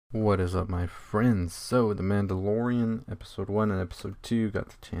What is up, my friends? So, The Mandalorian episode 1 and episode 2 got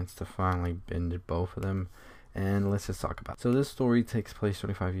the chance to finally binge both of them, and let's just talk about it. So, this story takes place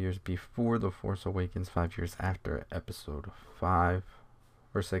 25 years before The Force Awakens, 5 years after episode 5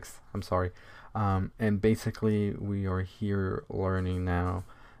 or 6. I'm sorry. And basically, we are here learning now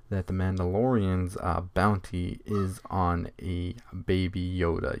that the Mandalorian's bounty is on a baby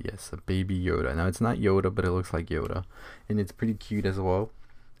Yoda. Yes, a baby Yoda. Now, it's not Yoda, but it looks like Yoda, and it's pretty cute as well.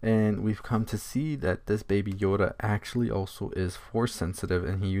 And we've come to see that this baby Yoda actually also is force sensitive,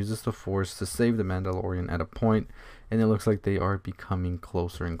 and he uses the force to save the Mandalorian at a point, and it looks like they are becoming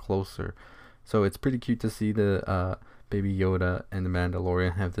closer and closer. So it's pretty cute to see the baby Yoda and the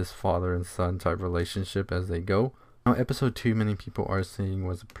Mandalorian have this father and son type relationship as they go. Now, episode 2, many people are saying,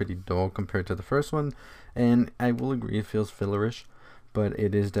 was pretty dull compared to the first one, and I will agree it feels fillerish, but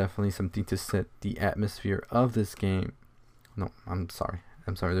it is definitely something to set the atmosphere of this game. No, I'm sorry,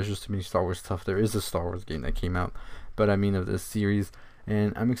 there's just too many Star Wars stuff. There is a Star Wars game that came out, but I mean of this series,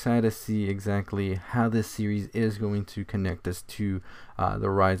 and I'm excited to see exactly how this series is going to connect us to the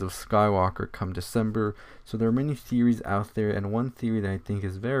Rise of Skywalker come December. So there are many theories out there, and one theory that I think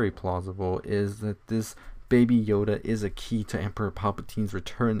is very plausible is that this baby Yoda is a key to Emperor Palpatine's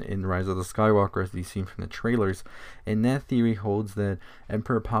return in Rise of the Skywalker, as we've seen from the trailers. And that theory holds that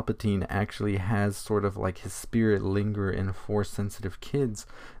Emperor Palpatine actually has sort of like his spirit linger in force-sensitive kids.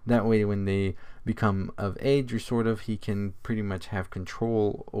 That way, when they become of age, or sort of, he can pretty much have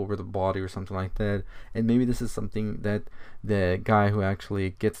control over the body or something like that. And maybe this is something that the guy who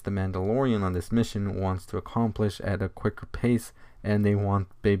actually gets the Mandalorian on this mission wants to accomplish at a quicker pace, and they want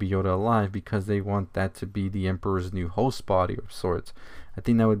baby Yoda alive because they want that to be the Emperor's new host body of sorts. I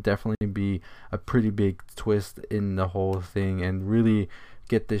think that would definitely be a pretty big twist in the whole thing, and really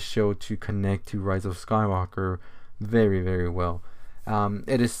get this show to connect to Rise of Skywalker very, very well.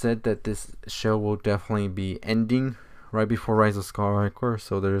 It is said that this show will definitely be ending right before Rise of Skywalker,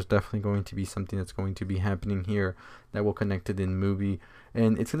 so there's definitely going to be something that's going to be happening here that will connect it in the movie.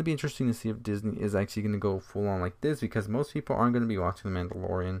 And it's going to be interesting to see if Disney is actually going to go full on like this, because most people aren't going to be watching The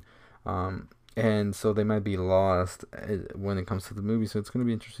Mandalorian, and so they might be lost when it comes to the movie. So it's going to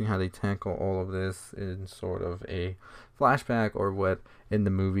be interesting how they tackle all of this in sort of a flashback, or what in the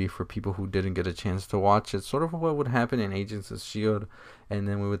movie for people who didn't get a chance to watch it, sort of what would happen in Agents of S.H.I.E.L.D., and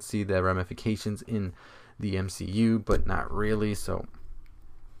then we would see the ramifications in the MCU, but not really. So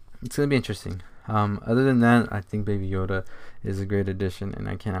it's going to be interesting. Other than that, I think Baby Yoda is a great addition, and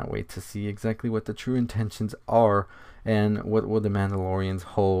I cannot wait to see exactly what the true intentions are, and what will the Mandalorian's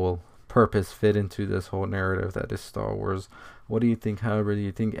whole purpose fit into this whole narrative that is Star Wars. What do you think? However, do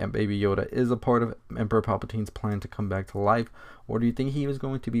you think Baby Yoda is a part of Emperor Palpatine's plan to come back to life, or do you think he was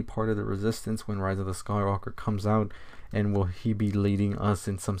going to be part of the Resistance when Rise of the Skywalker comes out, and will he be leading us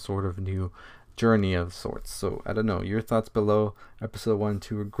in some sort of new journey of sorts? So I don't know, your thoughts below. Episode 1 and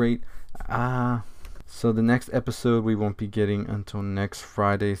 2 are great. So the next episode we won't be getting until next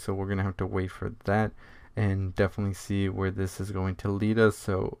Friday, so we're gonna have to wait for that and definitely see where this is going to lead us.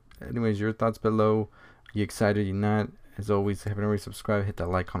 So anyways, your thoughts below. Are you excited? You not? As always, if you haven't already subscribed, hit that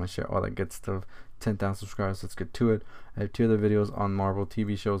like, comment, share, all that good stuff. 10,000 subscribers, let's get to it. I have 2 other videos on Marvel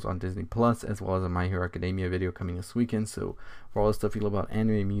TV shows on Disney Plus, as well as a My Hero Academia video coming this weekend. So for all the stuff you love about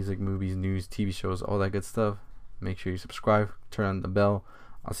anime, music, movies, news, TV shows, all that good stuff, make sure you subscribe, turn on the bell.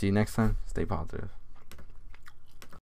 I'll see you next time. Stay positive.